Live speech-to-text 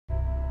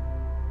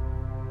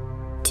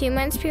2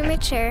 months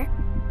premature,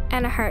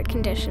 and a heart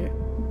condition.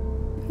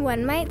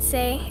 One might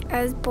say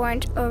I was born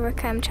to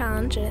overcome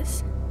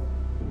challenges.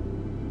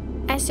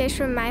 I searched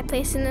for my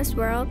place in this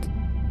world,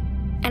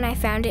 and I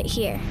found it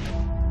here.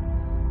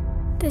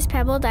 This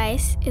pebbled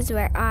ice is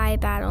where I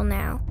battle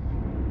now.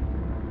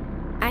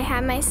 I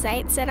have my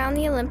sights set on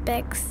the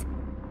Olympics,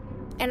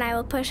 and I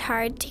will push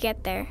hard to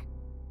get there.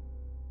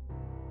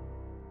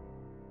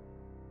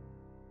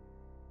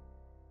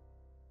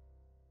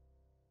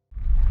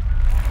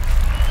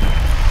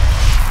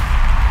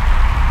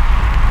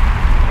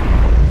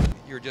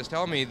 You were just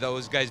telling me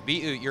those guys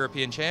beat you at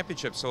European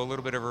Championships, so a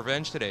little bit of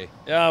revenge today.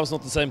 Yeah, it was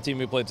not the same team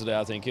we played today,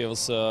 I think. It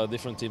was a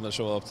different team that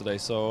showed up today.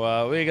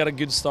 So we got a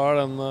good start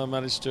and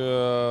managed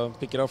to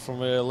pick it up from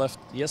where we left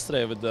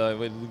yesterday with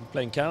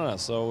playing Canada.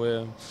 So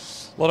a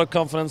lot of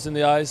confidence in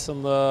the ice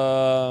and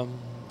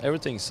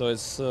everything. So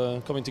it's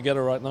coming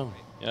together right now.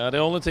 Yeah, the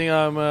only thing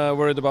I'm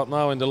worried about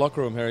now in the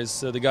locker room here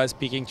is the guys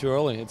peaking too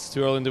early. It's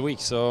too early in the week,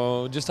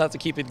 so just have to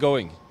keep it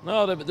going.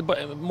 No,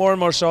 the more and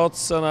more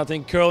shots, and I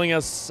think curling,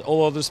 as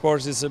all other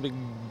sports, is a big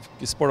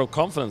sport of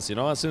confidence. You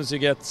know, as soon as you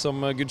get some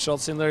good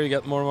shots in there, you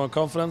get more and more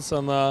confidence.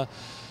 And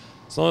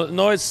so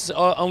no, it's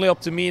only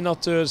up to me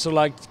not to sort of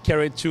like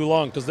carry it too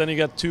long, because then you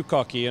get too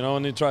cocky, you know,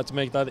 and you try to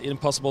make that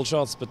impossible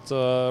shots. But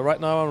right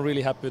now, I'm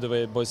really happy with the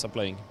way boys are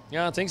playing.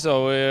 Yeah, I think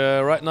so.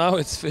 Right now,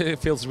 it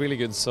feels really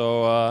good.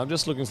 So I'm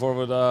just looking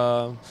forward.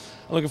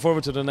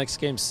 To the next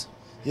games.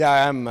 Yeah,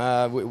 I am.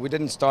 We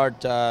didn't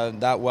start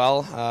that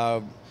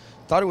well.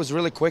 Thought it was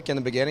really quick in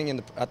the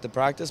beginning at the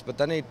practice, but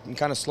then it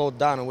kind of slowed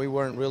down, and we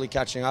weren't really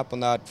catching up on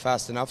that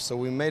fast enough. So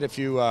we made a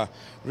few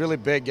really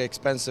big,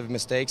 expensive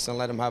mistakes and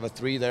let them have a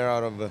 3 there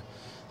out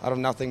of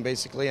nothing,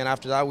 basically. And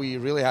after that, we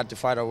really had to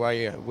fight our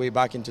way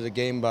back into the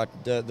game. But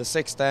the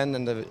 6th end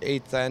and the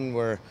 8th end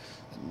were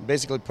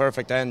basically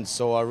perfect ends.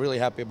 So I'm really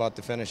happy about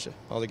the finish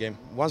of the game.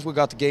 Once we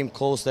got the game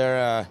close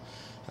there.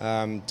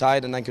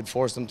 Tied, and then could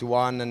force them to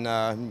 1, and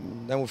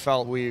then we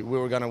felt we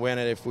were going to win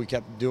it if we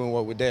kept doing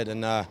what we did,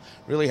 and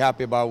really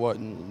happy about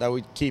that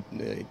we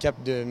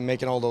kept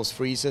making all those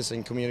freezes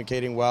and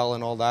communicating well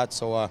and all that,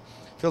 so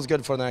feels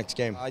good for the next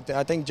game. I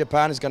think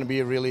Japan is going to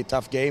be a really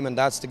tough game, and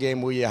that's the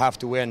game we have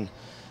to win.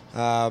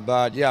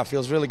 But yeah, it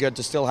feels really good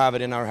to still have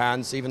it in our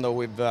hands, even though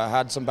we've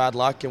had some bad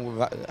luck and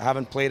we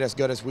haven't played as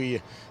good as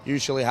we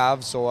usually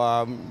have,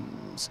 so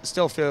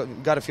still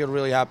got to feel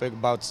really happy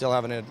about still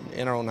having it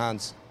in our own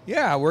hands.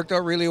 Yeah, it worked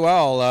out really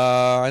well.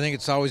 I think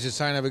it's always a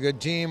sign of a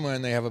good team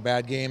when they have a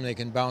bad game, they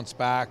can bounce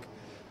back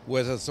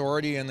with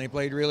authority, and they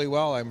played really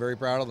well. I'm very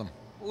proud of them.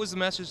 What was the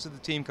message to the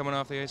team coming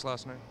off the ice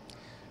last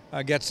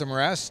night? Get some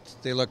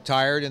rest. They looked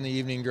tired in the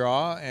evening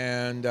draw,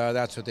 and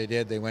that's what they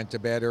did. They went to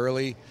bed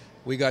early.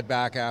 We got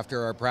back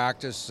after our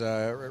practice,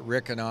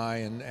 Rick and I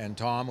and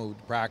Tom, who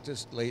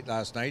practiced late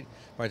last night.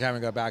 By the time we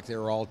got back, they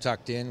were all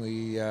tucked in.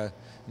 We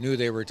knew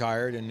they were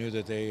tired and knew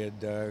that they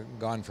had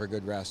gone for a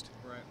good rest.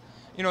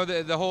 You know,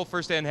 the whole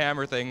first-hand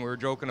hammer thing, we were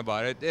joking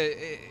about it,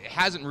 it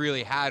hasn't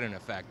really had an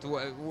effect.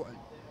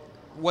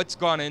 What's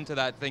gone into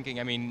that thinking?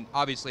 I mean,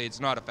 obviously it's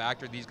not a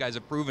factor. These guys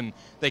have proven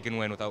they can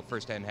win without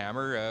first-hand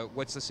hammer.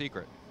 What's the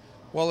secret?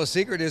 Well, the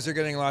secret is they're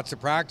getting lots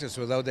of practice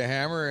without the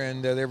hammer,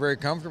 and they're very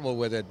comfortable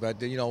with it. But,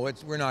 you know,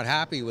 we're not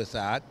happy with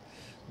that.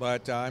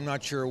 But I'm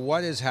not sure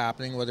what is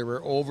happening, whether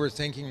we're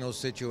overthinking those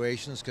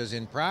situations, because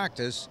in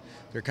practice,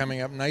 they're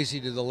coming up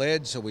nicely to the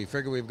lid, so we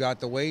figure we've got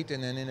the weight,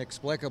 and then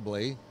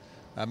inexplicably,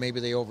 maybe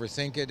they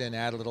overthink it and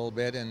add a little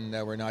bit, and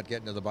we're not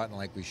getting to the button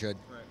like we should.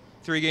 Right.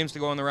 3 games to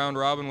go in the round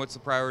robin. What's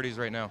the priorities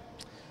right now?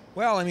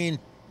 Well, I mean,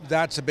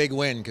 that's a big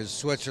win because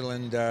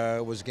Switzerland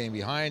was a game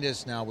behind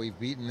us. Now we've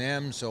beaten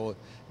them, so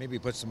maybe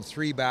put some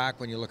 3 back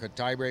when you look at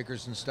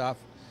tiebreakers and stuff.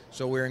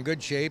 So we're in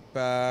good shape.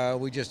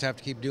 We just have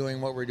to keep doing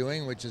what we're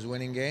doing, which is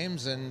winning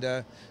games,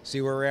 and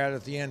see where we're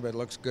at the end. But it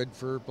looks good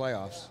for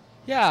playoffs.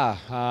 Yeah.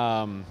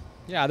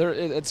 Yeah,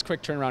 it's a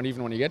quick turnaround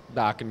even when you get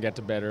back and get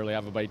to bed early,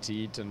 have a bite to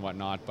eat and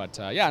whatnot. But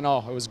yeah, no,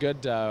 it was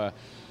good.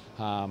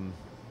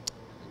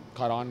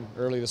 Caught on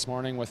early this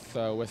morning with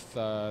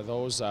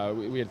those.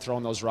 We had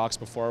thrown those rocks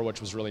before, which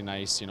was really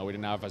nice. You know, we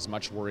didn't have as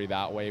much worry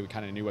that way. We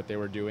kind of knew what they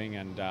were doing,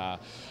 and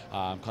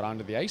caught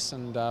onto the ice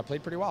and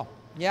played pretty well.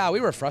 Yeah,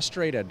 we were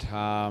frustrated.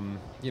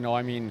 You know,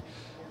 I mean,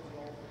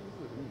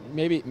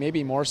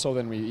 maybe more so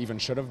than we even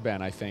should have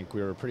been. I think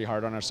we were pretty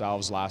hard on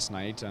ourselves last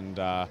night, and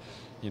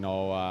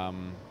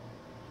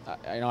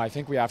I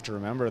think we have to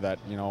remember that,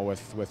 you know,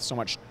 with so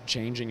much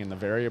changing in the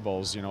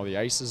variables, you know, the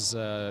ice is,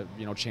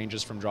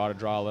 changes from draw to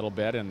draw a little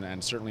bit,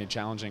 and certainly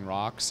challenging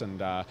rocks,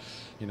 and,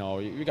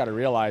 you got to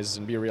realize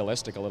and be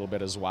realistic a little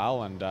bit as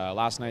well. And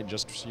last night,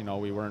 just, you know,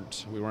 we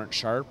weren't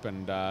sharp,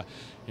 and,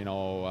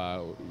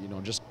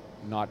 just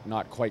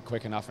not quite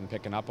quick enough and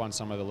picking up on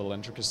some of the little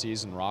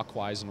intricacies and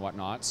rock-wise and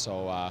whatnot.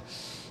 So,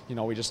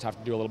 we just have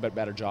to do a little bit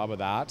better job of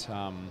that.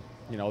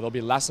 There'll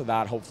be less of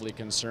that, hopefully,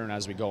 concern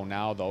as we go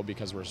now, though,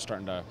 because we're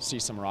starting to see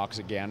some rocks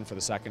again for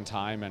the second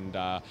time, and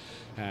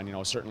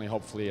certainly,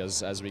 hopefully,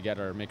 as we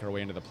make our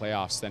way into the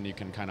playoffs, then you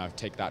can kind of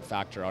take that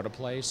factor out of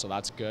play. So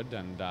that's good,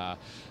 and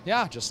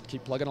just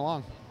keep plugging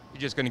along.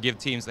 you're just going to give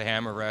teams the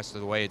hammer rest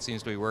of the way it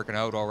seems to be working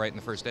out all right in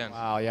the first end.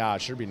 Yeah,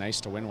 it should be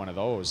nice to win one of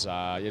those.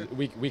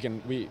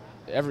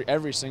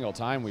 Every single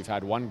time we've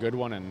had one good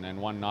one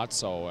and one not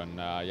so, and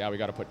yeah, we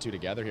got to put two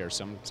together here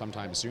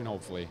sometime soon,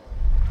 hopefully.